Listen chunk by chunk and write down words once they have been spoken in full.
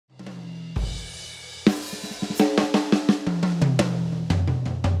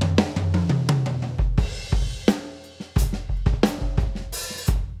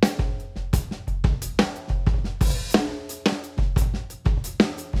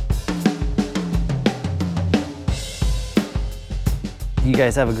You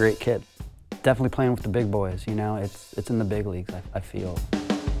guys have a great kit. Definitely playing with the big boys, you know? It's in the big leagues, I feel.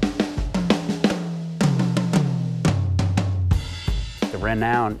 The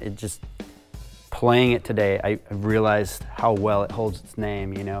Renown, playing it today, I realized how well it holds its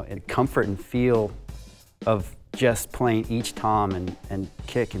name, you know? And comfort and feel of just playing each tom and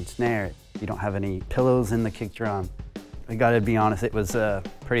kick and snare. You don't have any pillows in the kick drum. I gotta be honest, it was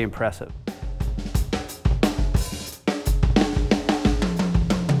pretty impressive.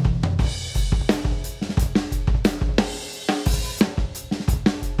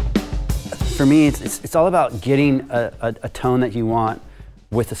 For me, it's all about getting a tone that you want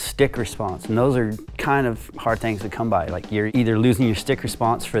with a stick response, and those are kind of hard things to come by. Like, you're either losing your stick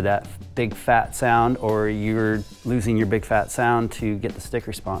response for that big fat sound, or you're losing your big fat sound to get the stick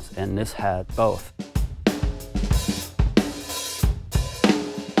response, and this had both.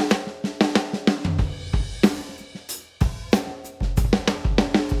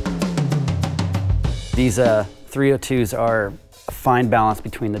 These 302s are a fine balance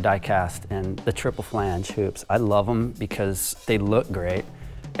between the die cast and the triple flange hoops. I love them because they look great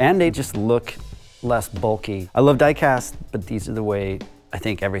and they just look less bulky. I love die cast, but these are the way I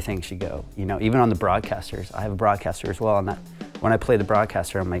think everything should go. You know, even on the Broadkasters, I have a Broadkaster as well, and that when I play the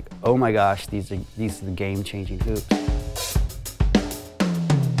Broadkaster, I'm like, oh my gosh, these are the game-changing hoops.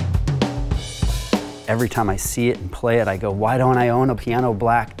 Every time I see it and play it, I go, why don't I own a Piano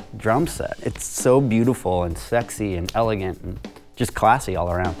Black drum set? It's so beautiful and sexy and elegant and just classy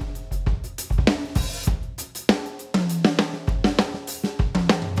all around.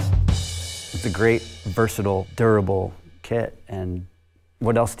 It's a great, versatile, durable kit, and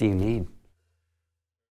what else do you need?